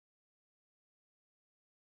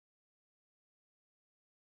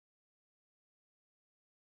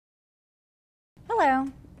Hello.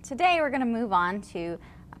 Today we're going to move on to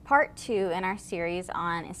part 2 in our series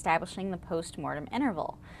on establishing the post-mortem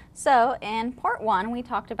interval. So in part 1 we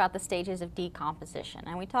talked about the stages of decomposition,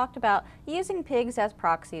 and we talked about using pigs as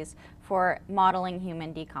proxies for modeling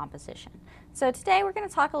human decomposition. So today we're going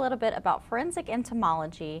to talk a little bit about forensic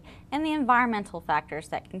entomology and the environmental factors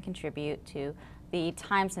that can contribute to the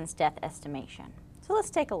time since death estimation. So let's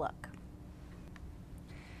take a look.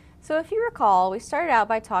 So if you recall, we started out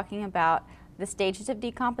by talking about the stages of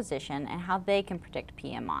decomposition and how they can predict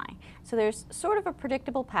PMI. So there's sort of a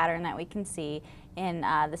predictable pattern that we can see in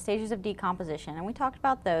the stages of decomposition, and we talked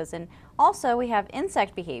about those. And also we have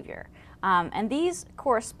insect behavior, and these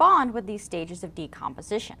correspond with these stages of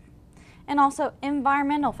decomposition. And also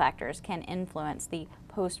environmental factors can influence the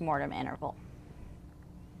post-mortem interval.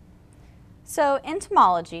 So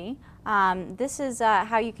entomology, this is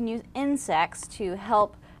how you can use insects to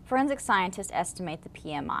help forensic scientists estimate the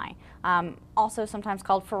PMI, also sometimes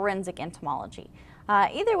called forensic entomology.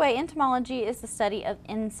 Either way, entomology is the study of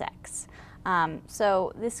insects.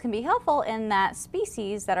 So this can be helpful in that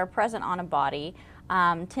species that are present on a body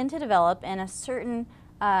tend to develop in a certain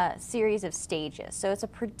series of stages. So it's a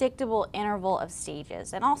predictable interval of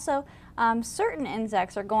stages. And also, certain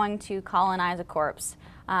insects are going to colonize a corpse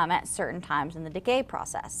at certain times in the decay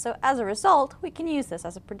process. So as a result, we can use this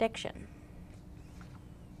as a prediction.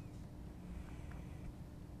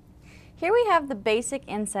 Here we have the basic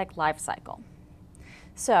insect life cycle.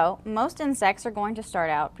 So most insects are going to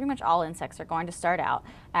start out, pretty much all insects are going to start out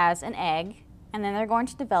as an egg, and then they're going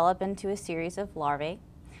to develop into a series of larvae,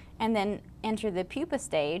 and then enter the pupa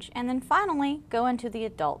stage, and then finally go into the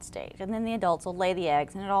adult stage. And then the adults will lay the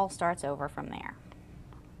eggs, and it all starts over from there.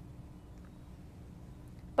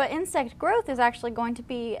 But insect growth is actually going to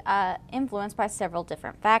be influenced by several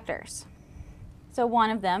different factors. So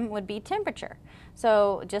one of them would be temperature.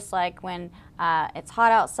 So just like when it's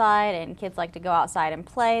hot outside and kids like to go outside and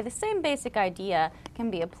play, the same basic idea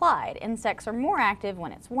can be applied. Insects are more active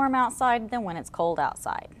when it's warm outside than when it's cold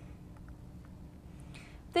outside.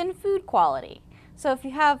 Then food quality. So if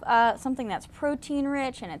you have something that's protein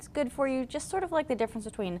rich and it's good for you, just sort of like the difference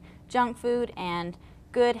between junk food and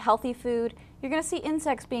good healthy food, you're going to see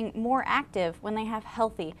insects being more active when they have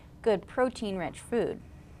healthy, good protein rich food.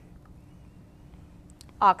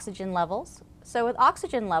 Oxygen levels. So with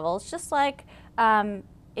oxygen levels, just like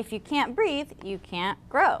if you can't breathe, you can't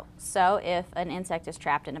grow. So if an insect is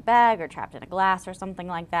trapped in a bag or trapped in a glass or something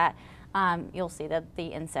like that, you'll see that the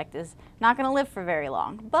insect is not going to live for very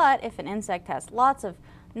long. But if an insect has lots of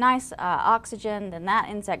nice oxygen, then that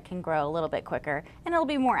insect can grow a little bit quicker and it'll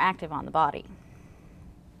be more active on the body.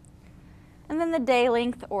 And then the day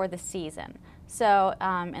length or the season. So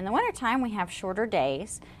in the wintertime we have shorter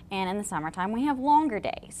days, and in the summertime we have longer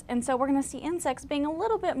days. And so we're going to see insects being a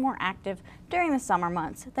little bit more active during the summer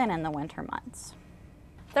months than in the winter months.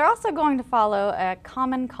 They're also going to follow a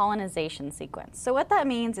common colonization sequence. So what that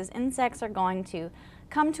means is insects are going to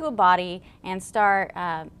come to a body and start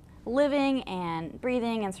living and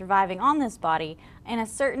breathing and surviving on this body in a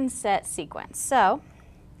certain set sequence. So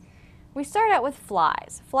we start out with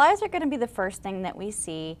flies. Flies are going to be the first thing that we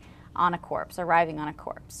see on a corpse, arriving on a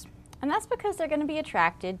corpse. And that's because they're going to be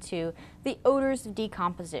attracted to the odors of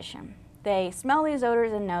decomposition. They smell these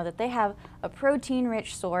odors and know that they have a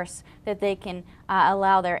protein-rich source that they can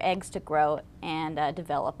allow their eggs to grow and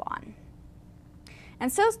develop on. And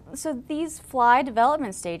so these fly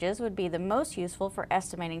development stages would be the most useful for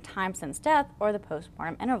estimating time since death or the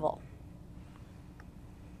postmortem interval.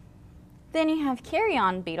 Then you have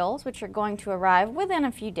carrion beetles, which are going to arrive within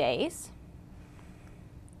a few days.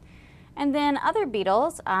 And then other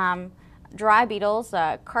beetles, dry beetles,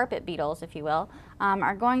 carpet beetles if you will,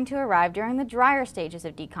 are going to arrive during the drier stages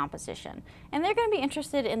of decomposition. And they're going to be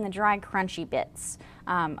interested in the dry crunchy bits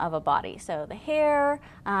of a body. So the hair,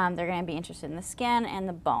 they're going to be interested in the skin and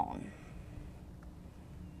the bone.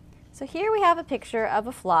 So here we have a picture of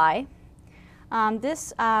a fly.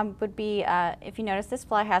 This would be, if you notice, this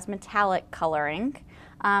fly has metallic coloring.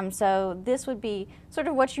 So this would be sort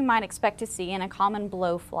of what you might expect to see in a common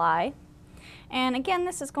blowfly. And again,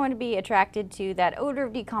 this is going to be attracted to that odor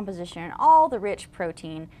of decomposition and all the rich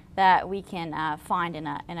protein that we can find in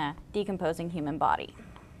a decomposing human body.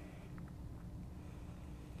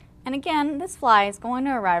 And again, this fly is going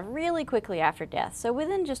to arrive really quickly after death, so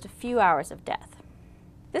within just a few hours of death.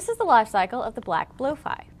 This is the life cycle of the black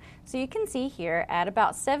blowfly. So you can see here at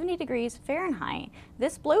about 70 degrees Fahrenheit,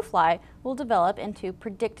 this blowfly will develop into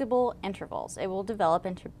predictable intervals. It will develop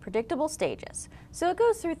into predictable stages. So it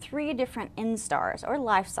goes through 3 different instars or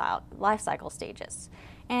life cycle stages.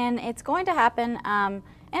 And it's going to happen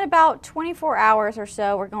in about 24 hours or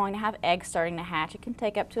so, we're going to have eggs starting to hatch. It can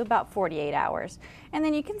take up to about 48 hours. And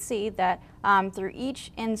then you can see that through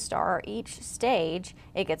each instar, or each stage,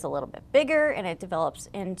 it gets a little bit bigger and it develops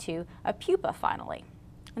into a pupa finally.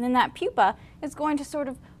 And then that pupa is going to sort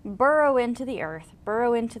of burrow into the earth,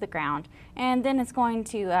 burrow into the ground, and then it's going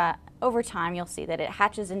to, over time, you'll see that it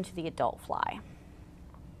hatches into the adult fly.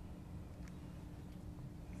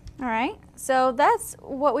 All right, so that's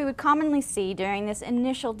what we would commonly see during this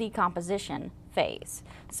initial decomposition phase.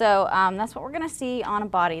 So that's what we're going to see on a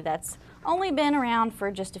body that's only been around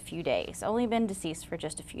for just a few days, only been deceased for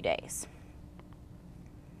just a few days.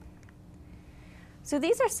 So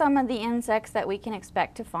these are some of the insects that we can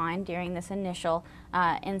expect to find during this initial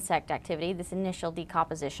insect activity, this initial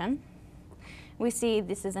decomposition. We see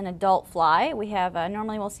this is an adult fly. We have,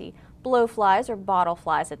 normally we'll see blowflies or bottle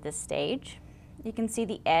flies at this stage. You can see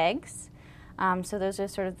the eggs. So those are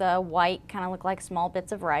sort of the white, kind of look like small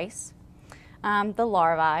bits of rice. The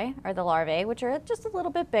larvae, which are just a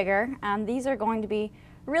little bit bigger. These are going to be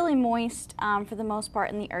really moist for the most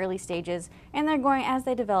part in the early stages, and they're going, as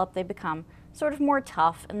they develop, they become sort of more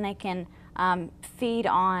tough, and they can feed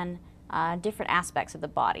on different aspects of the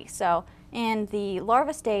body. So in the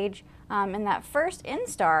larva stage, in that first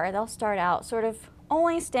instar, they'll start out sort of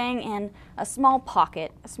only staying in a small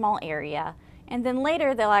pocket, a small area, and then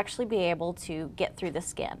later they'll actually be able to get through the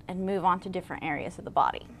skin and move on to different areas of the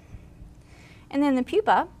body. And then the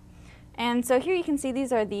pupa, and so here you can see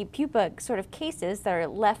these are the pupa sort of cases that are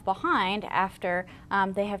left behind after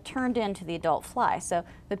they have turned into the adult fly. So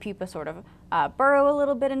the pupa sort of burrow a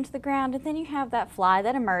little bit into the ground, and then you have that fly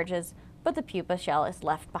that emerges, but the pupa shell is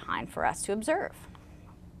left behind for us to observe.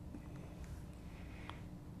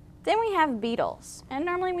 Then we have beetles, and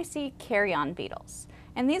normally we see carrion beetles.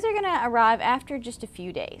 And these are going to arrive after just a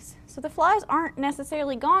few days. So the flies aren't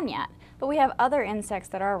necessarily gone yet, but we have other insects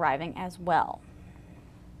that are arriving as well.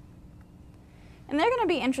 And they're going to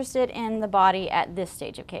be interested in the body at this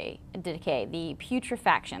stage of decay, the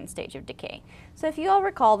putrefaction stage of decay. So if you all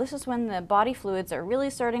recall, this is when the body fluids are really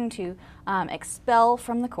starting to expel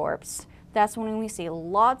from the corpse. That's when we see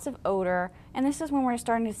lots of odor, and this is when we're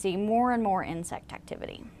starting to see more and more insect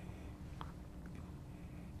activity.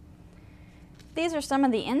 These are some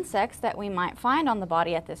of the insects that we might find on the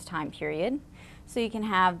body at this time period. So you can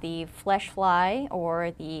have the flesh fly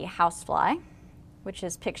or the house fly, which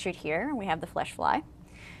is pictured here. We have the flesh fly.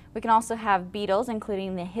 We can also have beetles,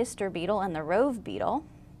 including the hister beetle and the rove beetle.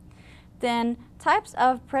 Then types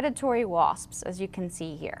of predatory wasps, as you can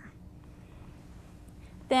see here.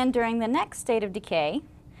 Then during the next state of decay,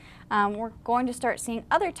 we're going to start seeing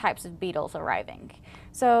other types of beetles arriving.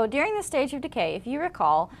 So during this stage of decay, if you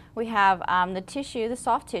recall, we have the tissue, the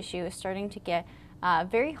soft tissue is starting to get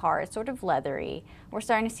very hard, sort of leathery. We're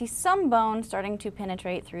starting to see some bone starting to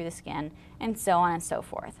penetrate through the skin, and so on and so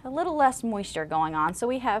forth. A little less moisture going on, so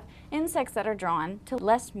we have insects that are drawn to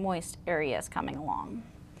less moist areas coming along.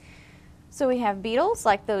 So we have beetles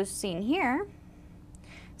like those seen here.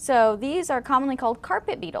 So these are commonly called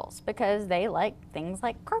carpet beetles because they like things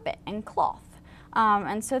like carpet and cloth.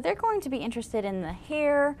 And so they're going to be interested in the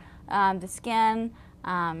hair, the skin,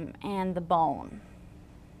 and the bone.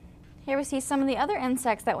 Here we see some of the other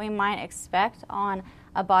insects that we might expect on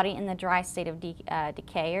a body in the dry state of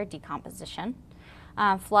decay or decomposition.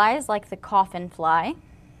 Flies like the coffin fly,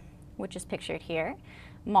 which is pictured here.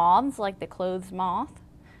 Moths like the clothes moth,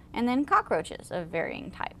 and then cockroaches of varying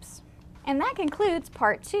types. And that concludes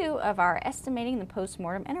part 2 of our Estimating the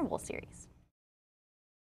Postmortem Interval series.